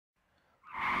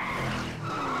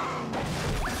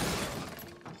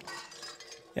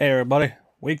Hey everybody,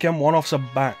 weekend one-offs are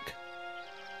back.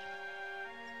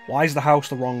 Why is the house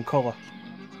the wrong colour?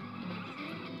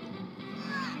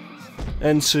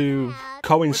 And to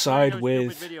coincide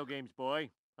with video games,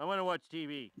 boy. I want to watch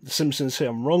TV. the Simpsons Hit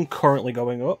and Run currently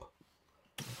going up,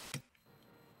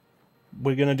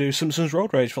 we're going to do Simpsons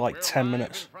Road Rage for like 10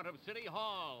 minutes. In front of City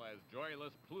Hall as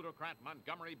joyless plutocrat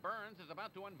Montgomery Burns is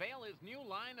about to unveil his new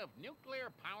line of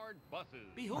nuclear-powered buses.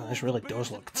 Oh, this really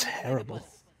does look terrible.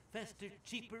 Faster,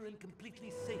 cheaper, and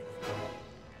completely safe.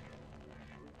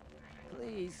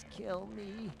 Please kill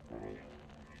me.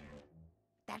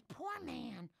 That poor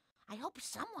man. I hope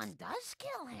someone does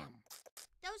kill him.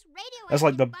 Those radioactive That's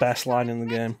like the buses best line are a in the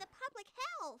threat game. to the public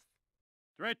health.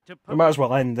 Threat to We might as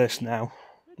well end this now.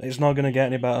 It's not going to get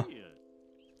any better.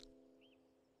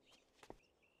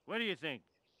 What do you think?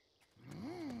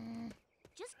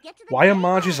 Just get to the Why are point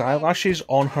Marge's already. eyelashes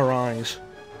on her eyes?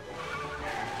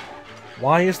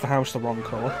 Why is the house the wrong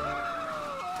colour?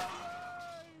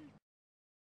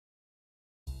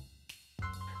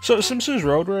 So the Simpsons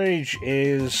Road Rage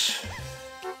is...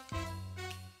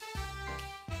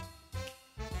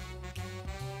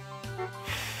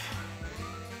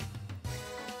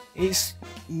 It's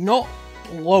not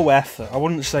low effort. I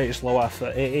wouldn't say it's low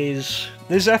effort. It is...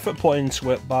 There's effort put into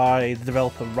it by the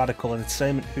developer Radical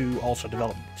Entertainment, who also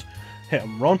developed Hit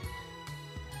and Run.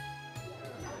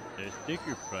 The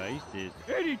sticker price is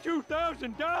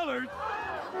 $82,000.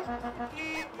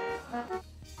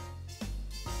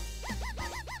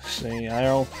 See,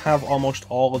 I'll have almost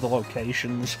all of the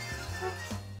locations.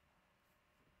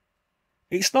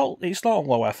 It's not a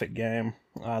low effort game.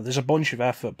 There's a bunch of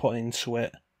effort put into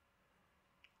it.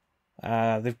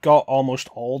 They've got almost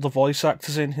all the voice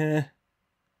actors in here.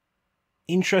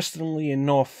 Interestingly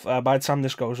enough, by the time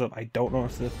this goes up, I don't know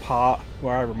if the part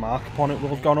where I remark upon it will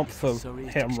have gone up for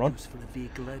Hit and Run.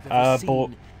 But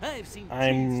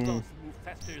I'm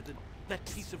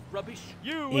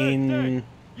in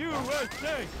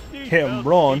USA. Hit and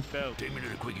Run.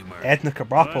 Edna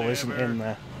Krabappel isn't in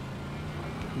there,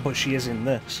 but she is in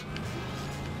this.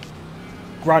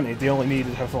 Granted, they only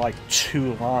needed her for like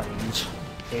 2 lines,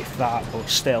 if that, but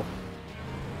still.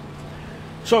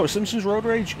 So, Simpsons Road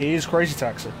Rage is Crazy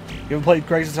Taxi. You ever played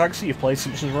Crazy Taxi? You've played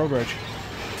Simpsons Road Rage.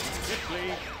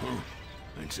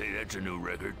 I'd say that's a new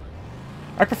record.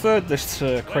 I preferred this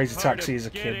to Crazy Taxi as a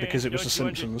kid because it was The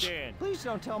Simpsons. Please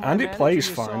don't tell my And it manager plays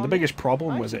you fine. saw The me. biggest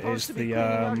problem I'm with it supposed is to be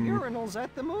the cleaning out urinals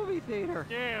at the movie theater.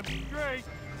 Damn straight.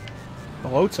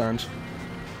 load times.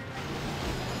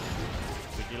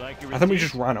 Would you like your I think we receipt?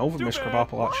 just ran over Miss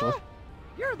Krabappel, actually.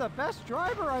 You're the best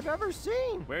driver I've ever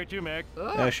seen. Where to, Mac?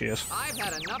 There she is. I've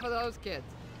had enough of those kids.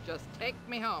 Just take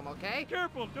me home, okay?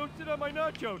 Careful, don't sit on my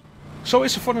nachos. So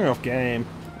it's a fun enough game.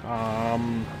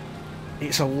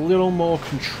 It's a little more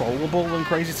controllable than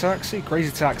Crazy Taxi.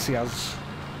 Crazy Taxi has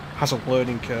a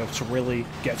learning curve to really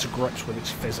get to grips with its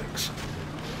physics.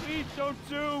 Please don't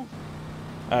sue.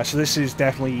 So this is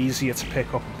definitely easier to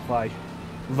pick up and play.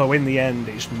 Though in the end,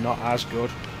 it's not as good.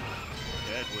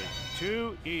 That was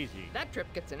too easy. That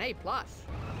trip gets an A+.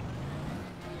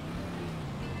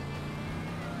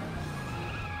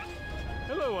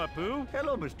 Hello, Apu.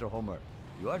 Hello, Mr. Homer.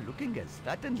 You are looking as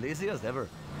fat and lazy as ever.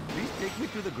 Please take me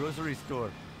to the grocery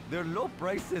store. Their low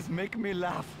prices make me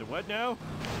laugh. The what now?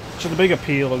 So the big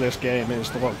appeal of this game is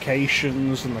the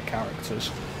locations and the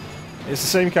characters. It's the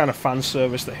same kind of fan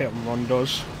service that Hit and Run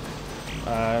does.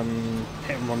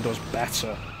 Hit and Run does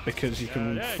better because you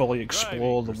can that's fully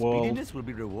explore the world, Speediness will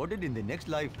be rewarded in the next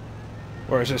life.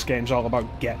 whereas this game's all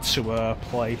about get to a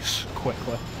place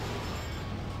quickly.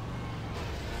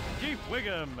 Chief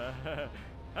Wiggum.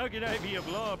 How can I be of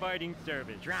law-abiding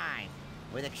service? Drive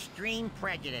with extreme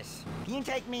prejudice. Can you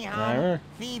take me home? Alright.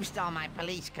 Thieves stole my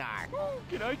police car.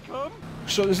 Can I come?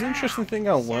 So there's an interesting thing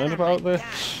I learned about this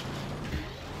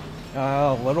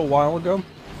a little while ago.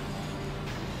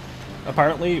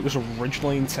 Apparently it was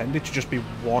originally intended to just be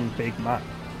one big map.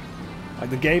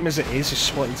 Like the game as it is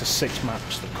split into 6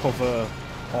 maps that cover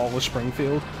all of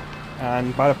Springfield,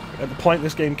 and at the point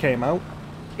this game came out,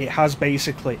 it has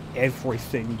basically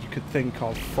everything you could think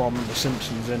of from The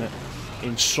Simpsons in it,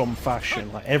 in some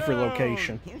fashion, like every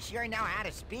location. You sure know how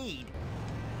to speed.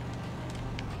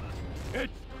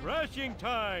 It's crashing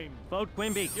time. Vote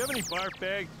Quimby. Do you have any barf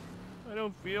bags? I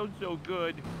don't feel so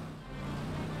good.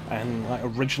 And like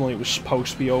originally it was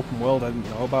supposed to be open world, I didn't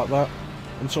know about that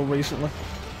until recently.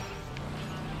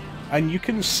 And you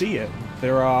can see it.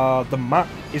 The map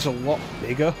is a lot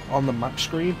bigger on the map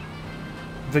screen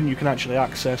than you can actually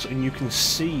access, and you can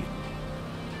see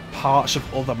parts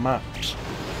of other maps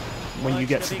when you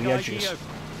get to the edges.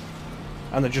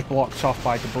 And they're just blocked off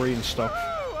by debris and stuff.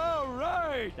 Oh, all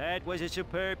right. right! That was a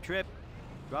superb trip.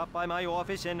 Drop by my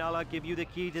office and I'll give you the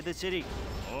key to the city.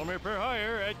 Homer for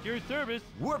hire at your service.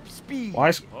 Warp speed. Why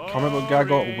is comic book guy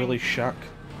got Willy Shack?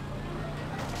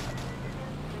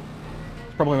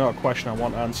 Probably not a question I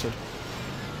want answered.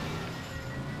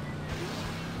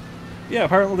 Yeah,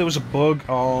 apparently there was a bug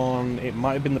on, it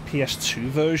might have been the PS2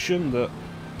 version that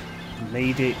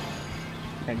made it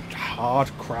a hard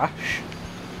crash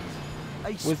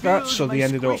with that, so they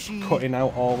ended up cutting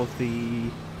out all of the...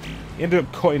 ended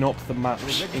up cutting up the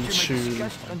maps into...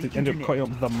 they ended up cutting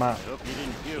up the map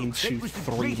into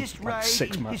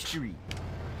 6 maps.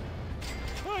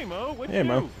 Hi, Mo. What's Hey,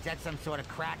 Mo. new? Is that some sort of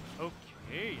crack?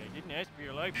 Okay, I didn't ask for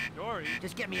your life story.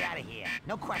 Just get me out of here.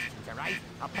 No questions, all right?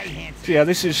 I'll pay handsome. So yeah,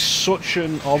 this is such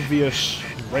an obvious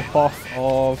rip-off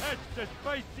of That's the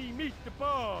spicy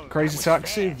meatball. Crazy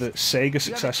Taxi that Sega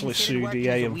successfully sued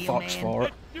EA and Fox for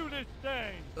it. Let's do this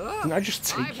thing. Didn't I just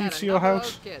take I've you had to your enough of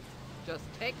house? those kids. Just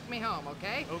take me home,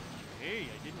 okay? Okay,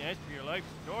 I didn't ask for your life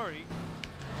story.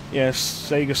 Yes,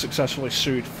 Sega successfully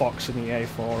sued Fox and EA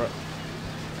for it.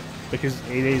 Because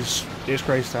it's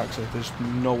Crazy Taxi, there's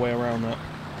no way around that.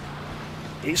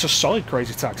 It's a solid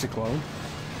Crazy Taxi clone.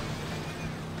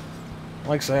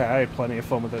 Like I say, I had plenty of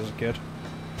fun with it as a kid.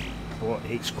 But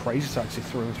it's Crazy Taxi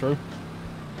through and through.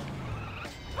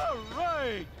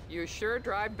 Alright! You sure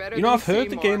drive better You know, than I've heard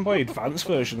the Seymour. Game Boy Advance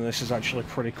version of this is actually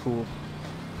pretty cool.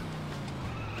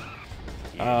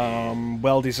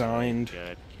 Well designed.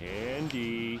 Got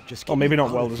candy. Or maybe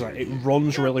not well designed. It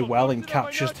runs really well and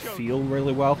captures the feel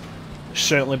really well.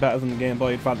 Certainly better than the Game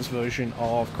Boy Advance version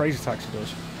of Crazy Taxi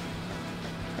does.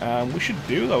 We should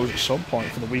do those at some point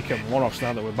for the weekend one-offs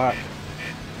now that we're back.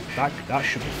 That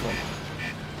should be fun.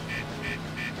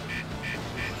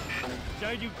 Did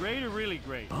I do great or really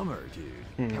great? Bummer,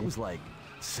 dude. That was like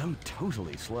so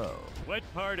totally slow. What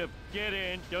part of get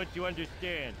in don't you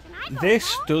understand?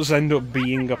 This does end up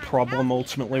being a problem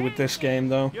ultimately with this game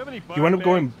though. You have any You end up bar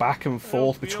going bags? back and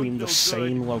forth feel between the so good.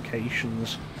 same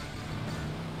locations.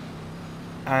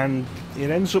 And it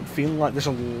ends up feeling like there's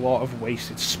a lot of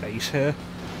wasted space here.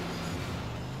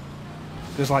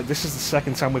 Because like this is the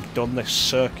second time we've done this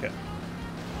circuit.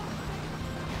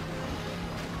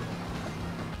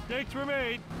 Mistakes were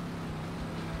made.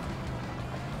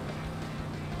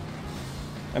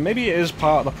 And maybe it is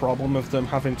part of the problem of them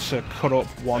having to cut up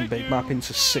one big map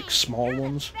into 6 small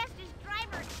ones.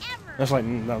 That's like,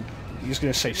 no, he's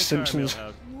going to say Simpsons.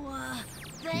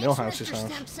 Millhouse's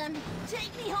house. Simpson.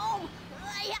 Take me home.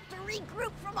 I have to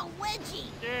regroup from a wedgie.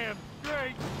 Damn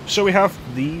straight. So we have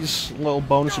these little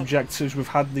bonus objectives. We've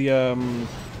had the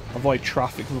avoid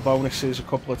traffic bonuses a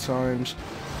couple of times.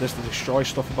 There's the destroy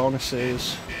stuff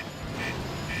bonuses.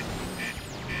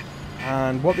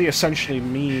 And what they essentially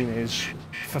mean is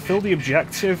fulfill the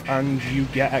objective and you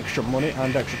get extra money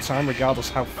and extra time regardless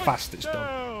how fast it's done.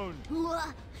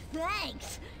 Down.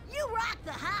 Thanks. You rock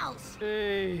the house.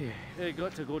 Hey, I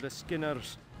got to go to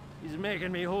Skinner's. He's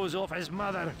making me hose off his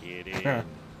mother. Get in.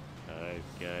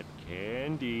 I've got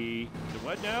candy. So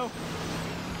what now?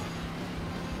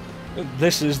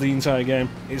 This is the entire game.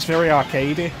 It's very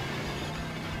arcadey,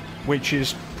 which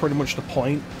is pretty much the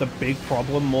point. The big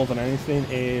problem, more than anything,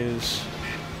 is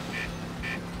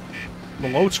the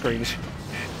load screens.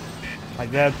 Like,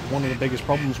 they're one of the biggest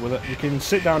problems with it. You can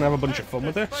sit down and have a bunch of fun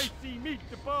with this. Spicy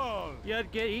meatball.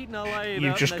 You'd get eaten alive.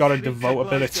 You've out just in got to the streets devote a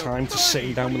bit of Glasgow. time to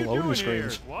sitting down with What are you loading doing here?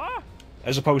 screens. What?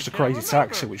 As opposed to Crazy Can't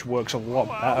Taxi, remember. which works a lot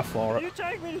better for Will it. you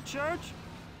take me to church?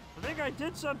 I think I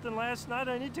did something last night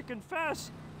I need to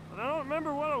confess, but I don't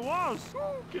remember what it was.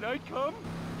 Can I come?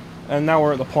 And now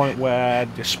we're at the point where,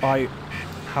 despite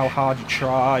how hard you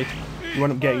tried, you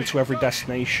end up getting to every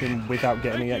destination without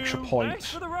getting any extra Thanks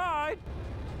points. for the ride.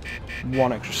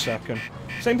 1 extra second.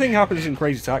 Same thing happens in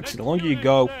Crazy Taxi. The longer you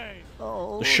go,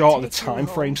 the shorter the time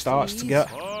frame starts to get.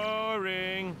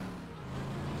 Boring.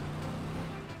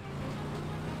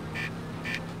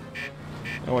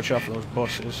 Oh, watch out for those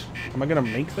buses. Am I gonna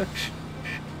make this?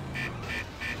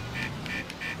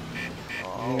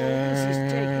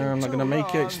 I'm not gonna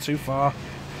make it. It's too far.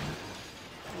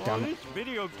 Damn it. This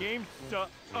video game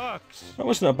sucks. That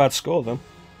wasn't a bad score then.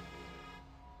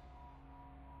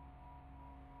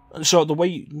 So the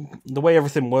way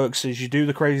everything works is you do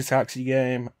the Crazy Taxi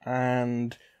game,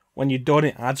 and when you're done,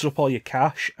 it adds up all your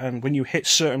cash, and when you hit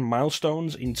certain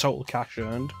milestones in total cash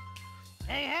earned.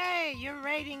 Hey, your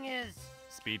rating is...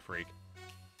 Speed Freak.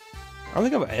 I don't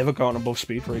think I've ever gotten above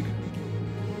Speed Freak.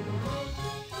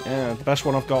 Yeah, the best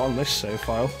one I've got on this save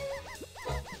file.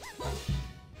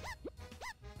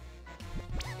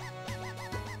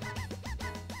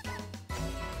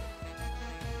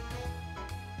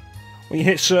 When you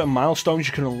hit certain milestones,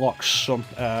 you can unlock some,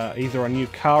 either a new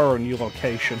car or a new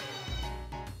location.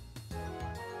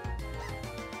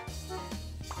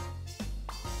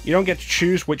 You don't get to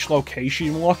choose which location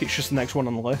you unlock, it's just the next one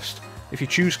on the list. If you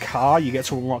choose car, you get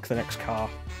to unlock the next car.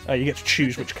 You get to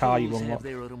choose which car you unlock.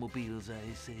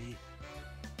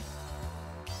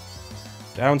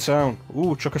 Downtown.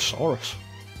 Ooh, Chuckosaurus.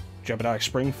 Jebediah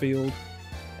Springfield.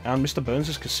 And Mr.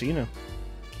 Burns' casino.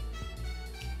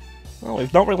 Well,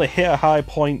 we've not really hit a high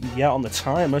point yet on the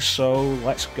timer, so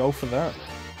let's go for that.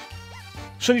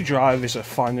 Sunny Drive is a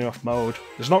fine enough mode.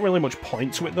 There's not really much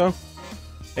point to it though.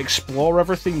 Explore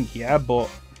everything, yeah, but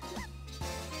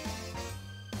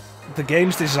the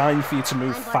game's designed for you to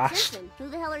move fast. Who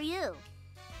the hell are you?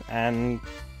 And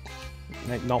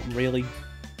not really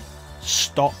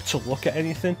stop to look at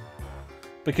anything.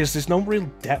 Because there's no real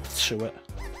depth to it.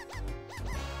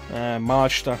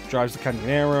 Marge drives the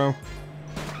Canyonero.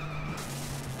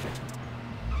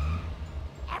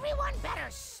 Everyone better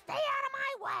stay out of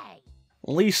my way.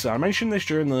 Lisa, I mentioned this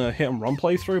during the hit and run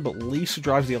playthrough, but Lisa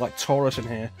drives the Electoris in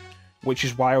here, which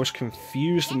is why I was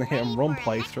confused in the hit and run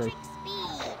playthrough.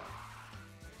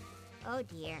 Oh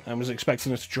dear. I was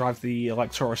expecting her to drive the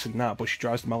Electoris in that, but she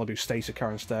drives the Malibu Stacer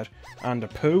car instead. And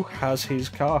Apu has his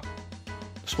car,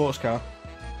 the sports car,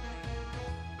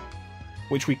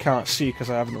 which we can't see because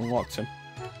I haven't unlocked him.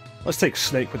 Let's take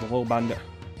Snake with the Little Bandit.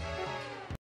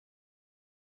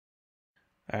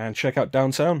 And check out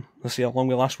Downtown. Let's see how long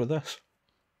we last with this.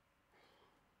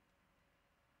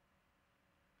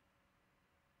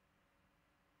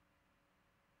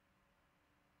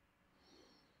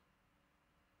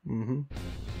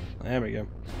 There we go.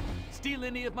 Steal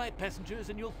any of my passengers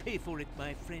and you'll pay for it,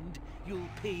 my friend. You'll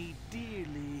pay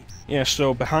dearly. Yeah,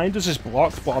 so behind us is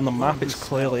blocked, but on the map it's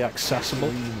clearly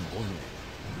accessible.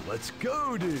 Let's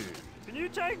go, dude. Can you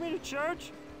take me to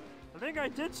church? I think I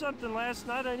did something last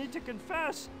night I need to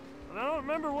confess, but I don't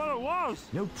remember what it was.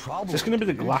 No problem. Is this going to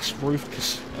be the glass roof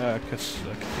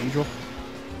cathedral?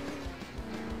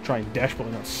 Try and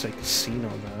desperately not to say casino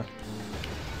there.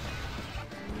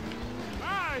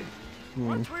 Hey!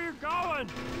 Watch where you're going!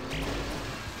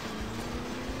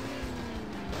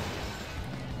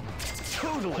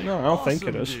 Totally. No, I don't think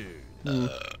it awesome, is.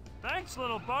 Thanks,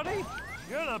 little buddy.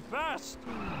 You're the best.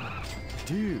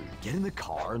 Dude, get in the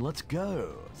car and let's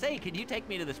go. Say, can you take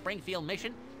me to the Springfield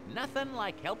mission? Nothing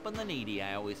like helping the needy,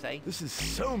 I always say. This is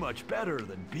so much better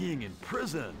than being in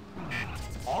prison.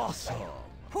 Awesome.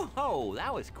 Whoa,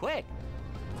 that was quick.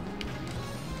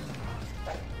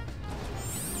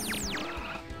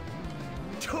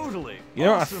 Totally. You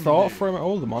know, awesome, I thought dude. for a minute.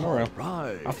 Oh, the monorail.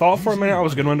 Right. I thought for a minute I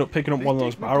was going to end up picking up one of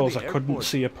those Take me to barrels. the I couldn't airport.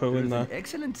 see a poo in There's there. an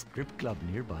excellent strip club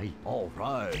nearby. All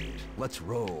right, let's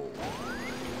roll.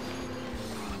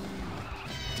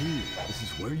 Dude, this is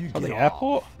where you get the off.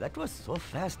 airport? That was so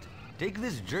fast. Take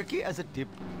this jerky as a tip.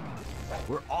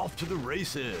 We're off to the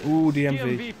races. Ooh,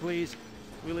 DMV. DMV, please.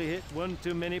 Willie hit one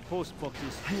too many post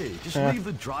boxes. Hey, just Yeah. leave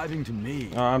the driving to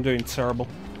me. Oh, I'm doing terrible.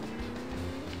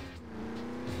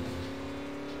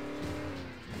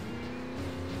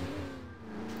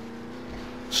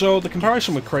 So the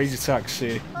comparison with Crazy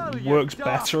Taxi works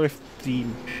better if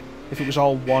it was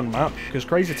all one map, because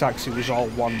Crazy Taxi was all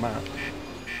one map.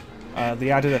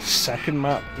 They added a second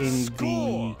map in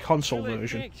the console Willie,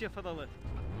 version. thanks you for the lift.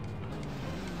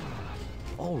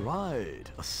 All right,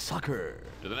 a sucker.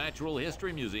 To the Natural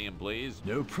History Museum, please.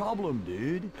 No problem,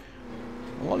 dude.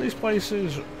 A lot of these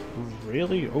places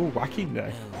really... Oh, Wacky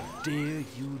Day. How dare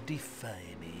you defy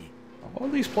me? A lot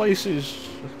of these places...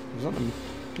 Is that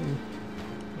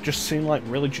just seem like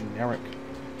really generic.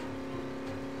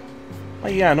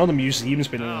 Like, yeah, I know the museum's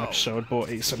been in an episode, but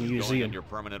it's a Going on museum. your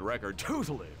permanent record.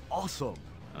 Totally awesome.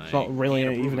 It's not really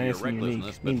even anything unique.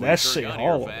 I mean, there's City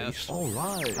Hall at least. All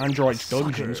right. Android's sucker.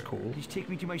 Dungeon's cool. Please take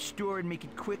me to my store and make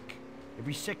it quick.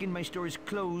 Every second my store is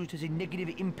closed has a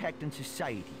negative impact on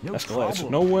society. No Escalator to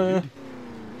problem, nowhere. dude.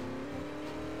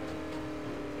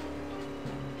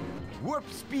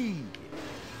 Warp speed.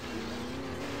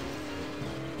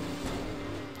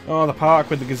 Oh, the park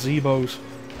with the gazebos.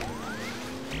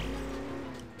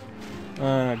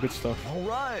 Good stuff. All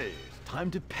right, time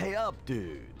to pay up,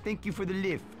 dude. Thank you for the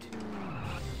lift.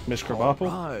 Miss All Krabappel.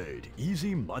 right,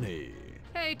 easy money.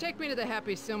 Hey, take me to the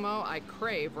Happy Sumo. I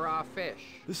crave raw fish.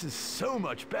 This is so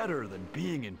much better than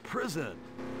being in prison.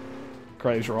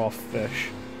 Craves raw fish.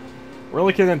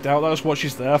 Really couldn't doubt that's what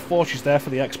she's there for. She's there for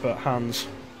the expert hands.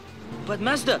 But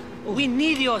Master, we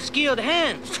need your skilled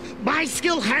hands. My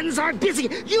skilled hands are busy.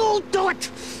 You'll do it.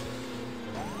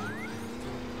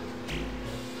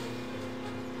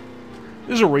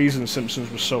 There's a reason Simpsons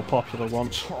was so popular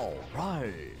once. All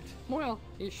right. Well,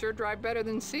 you sure drive better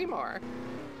than Seymour.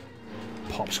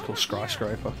 Popsicle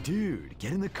skyscraper. Dude,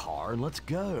 get in the car and let's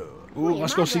go. Ooh,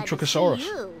 let's go see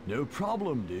Truckosaurus. No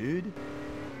problem, dude.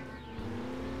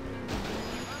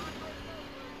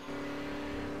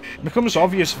 It becomes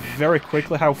obvious very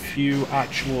quickly how few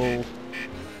actual...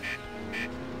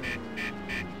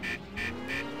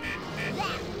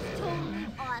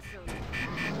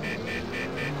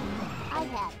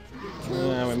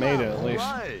 Yeah, we made it at least.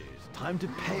 Right. Time to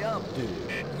pay up, dude.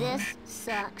 This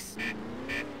sucks.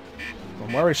 Well,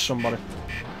 where is somebody?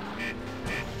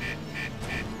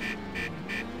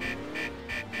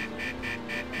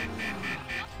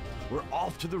 We're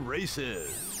off to the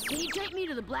races. Can you take me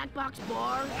to the black box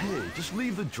bar? Hey, just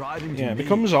leave the driving to Yeah, it me.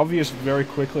 becomes obvious very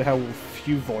quickly how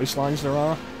few voice lines there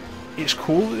are. It's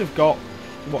cool that they've got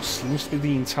what seems to be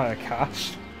the entire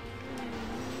cast.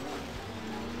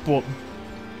 But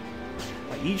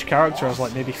like, each character has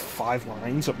like maybe 5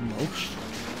 lines at most.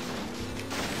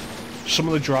 Some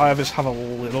of the drivers have a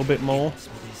little bit more.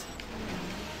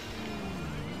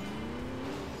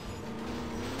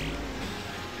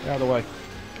 Get out of the way.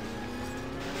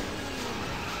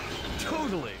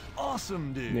 Totally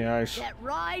awesome, dude. Nice. That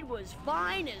ride was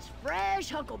fine as fresh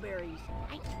huckleberries.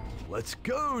 Let's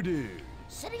go, dude.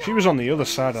 She was on the other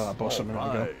side of that bus a minute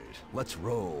ago. Right, let's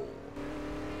roll.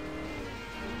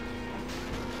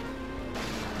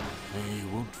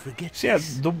 I won't forget. So yeah,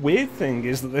 the weird thing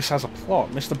is that this has a plot.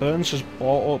 Mr. Burns has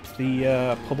bought up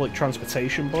the public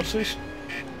transportation buses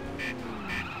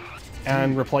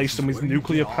and replaced them with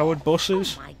nuclear-powered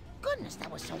buses. Oh my goodness,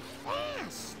 that was so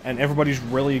fast. And everybody's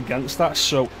really against that,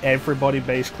 so everybody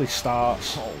basically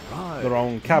starts their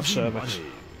own cab service.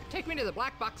 Take me to the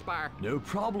black box bar. No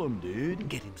problem, dude.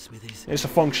 Get him, Smithers. It's a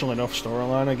functional enough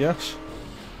storyline, I guess.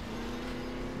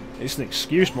 It's an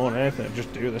excuse more than anything.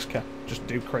 Just do this, just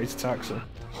do Crazy Taxi.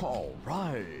 All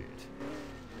right.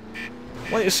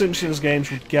 Later Simpsons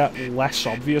games would get less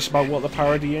obvious about what they're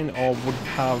parodying, or would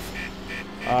have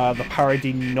the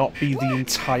parody not be the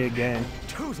entire game.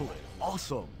 Totally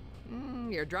awesome.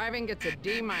 Your driving gets a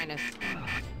D-.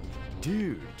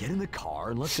 Dude, get in the car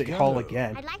and let's City go. Hall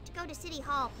again. I'd like to go to City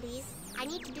Hall, please. I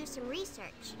need to do some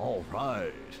research. All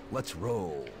right, let's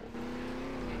roll.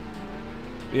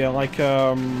 Yeah, like,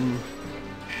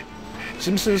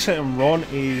 Simpsons Hit and Run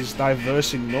is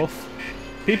diverse enough.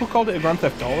 People called it a Grand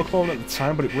Theft Auto clone at the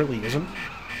time, but it really isn't.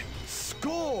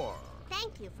 Score!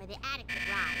 Thank you for the adequate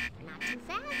ride. Not too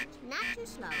fast, not too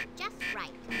slow, just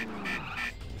right.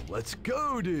 Let's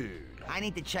go, dude. I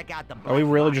need to check out the. Are we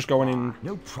really just going in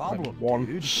No problem, like one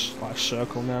dude. like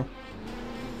circle now?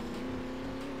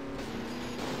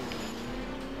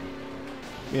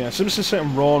 Yeah, Simpsons Hit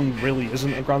and Run really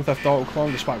isn't a Grand Theft Auto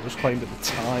clone, despite what was claimed at the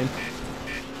time,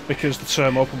 because the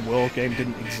term open world game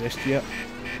didn't exist yet.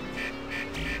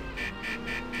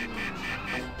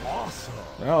 Awesome.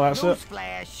 Well, that's it.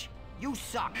 Newsflash, you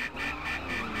suck.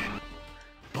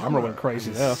 Camera went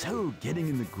crazy I'm there. So getting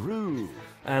in the groove.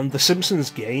 And the Simpsons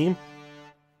game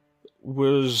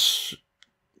was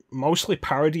mostly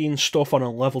parodying stuff on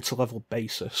a level-to-level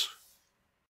basis.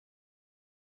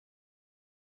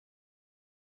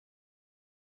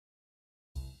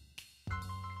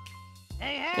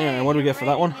 Yeah, what do we get for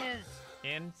that one?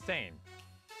 Insane.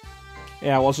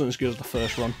 Yeah, it wasn't as good as the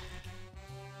first run.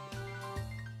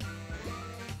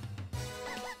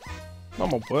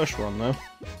 Not my worst run, though.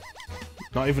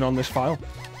 Not even on this file.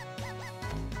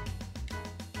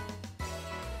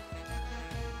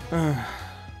 I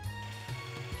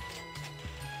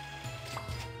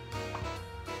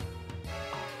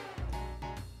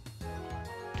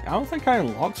don't think I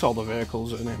unlocked all the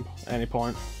vehicles at any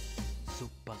point.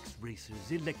 Soapbox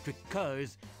racers, electric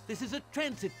cars. This is a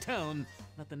transit town,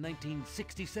 not the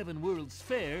 1967 World's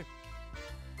Fair.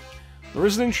 There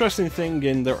is an interesting thing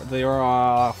in there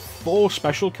are 4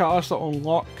 special cars that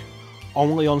unlock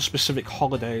only on specific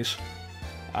holidays.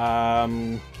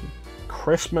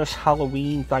 Christmas,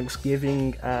 Halloween,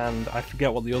 Thanksgiving, and I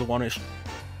forget what the other one is.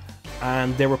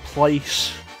 And they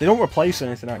don't replace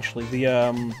anything actually.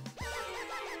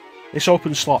 This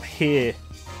open slot here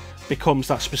becomes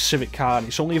that specific car, and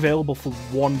it's only available for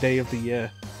 1 day of the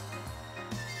year.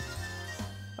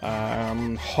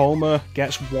 Homer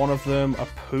gets one of them,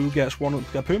 Apu gets one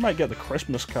of them. Apu might get the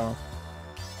Christmas car.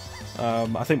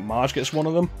 I think Marge gets one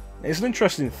of them. It's an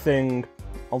interesting thing,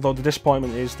 although the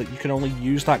disappointment is that you can only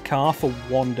use that car for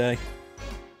 1 day.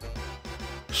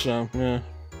 So, yeah.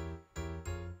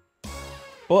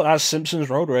 But that's Simpsons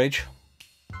Road Rage.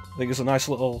 I think it's a nice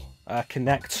little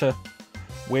connector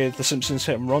with the Simpsons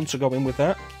Hit and Run to go in with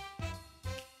that.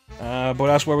 But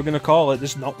that's where we're going to call it.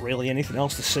 There's not really anything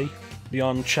else to see.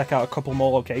 beyond check out a couple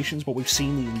more locations, but we've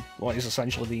seen what is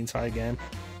essentially the entire game.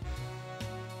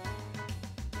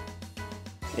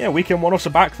 Yeah, Weekend One-Ups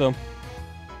are back though.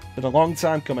 Been a long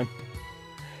time coming.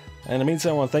 In the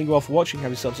meantime, I want to thank you all for watching.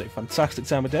 Have yourselves a fantastic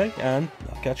time of day, and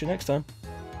I'll catch you next time.